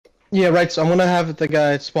Yeah, right. So I'm gonna have the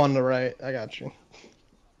guy spawn the right. I got you.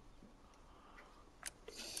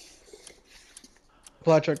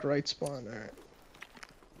 Apply check right spawn. All right.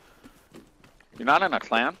 You're not in a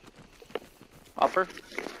clan? Upper?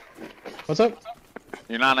 What's up?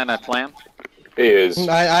 You're not in a clan? He is.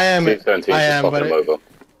 I am. T17's just fucking but him over.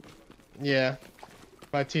 yeah,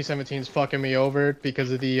 my T17's fucking me over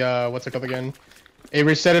because of the what's it called again? It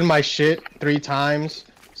resetted my shit 3 times,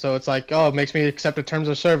 so it's like, oh, it makes me accept the terms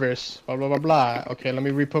of service. Blah blah blah blah. Okay, let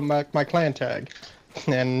me re-put my clan tag,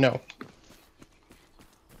 and no.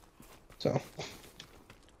 So,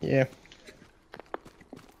 yeah.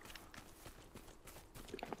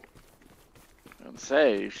 I'd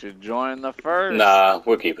say you should join the first. Nah,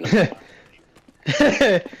 we're keeping him.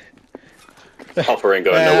 Hopper ain't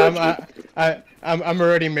going nowhere. I'm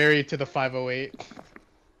already married to the 508.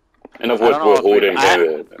 In other words, we're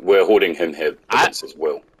holding him here against his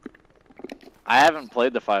will. I haven't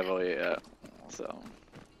played the 508 yet, so.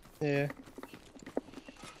 Yeah.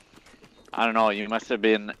 I don't know, you must have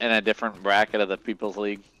been in a different bracket of the People's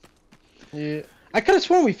League. Yeah. I could have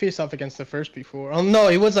sworn we faced off against the first before. Oh no,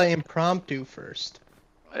 it was an impromptu first.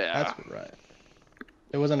 Yeah. That's right.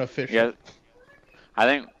 It wasn't official. Yeah. I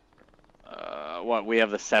think, what, we have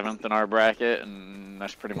the 7th in our bracket, and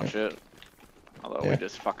that's pretty much it. Although we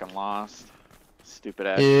just fucking lost. Stupid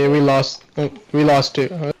ass. Yeah, we lost. We lost too.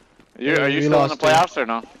 Are you still in the playoffs or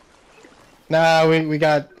no? Nah, we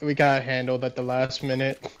got handled at the last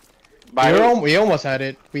minute. We almost had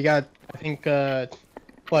it. We got, I think,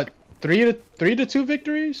 what, 3-2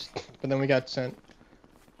 victories, but then we got sent.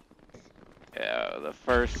 Yeah,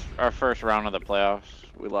 our first round of the playoffs,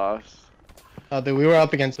 we lost. Dude, we were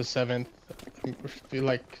up against the 7th,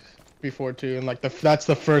 like before too, and like that's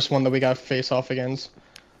the first one that we got face off against.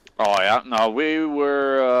 Oh yeah, no, we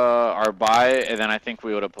were our bye, and then I think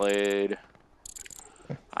we would have played.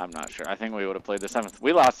 I'm not sure. I think we would have played the 7th.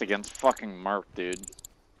 We lost against fucking Mark, dude.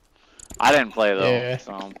 I didn't play though, yeah.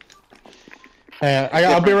 so. Yeah,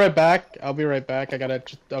 I'll be right back. I'll be right back. I got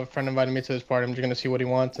a friend invited me to this party. I'm just gonna see what he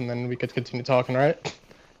wants, and then we could continue talking. All right?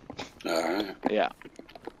 Alright. Yeah.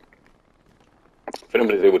 If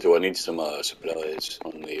anybody's able to, I need some supplies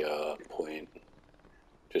on the point.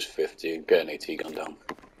 Just 50. Get an AT gun down.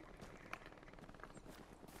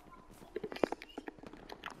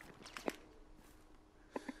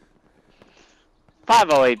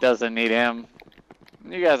 .508 doesn't need him.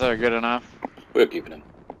 You guys are good enough. We're keeping him.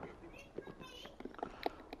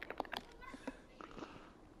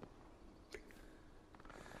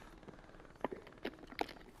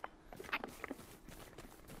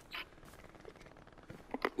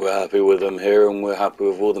 We're happy with them here, and we're happy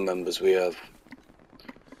with all the members we have.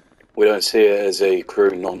 We don't see it as a crew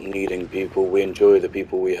not needing people. We enjoy the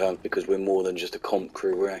people we have because we're more than just a comp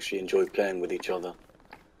crew. We actually enjoy playing with each other.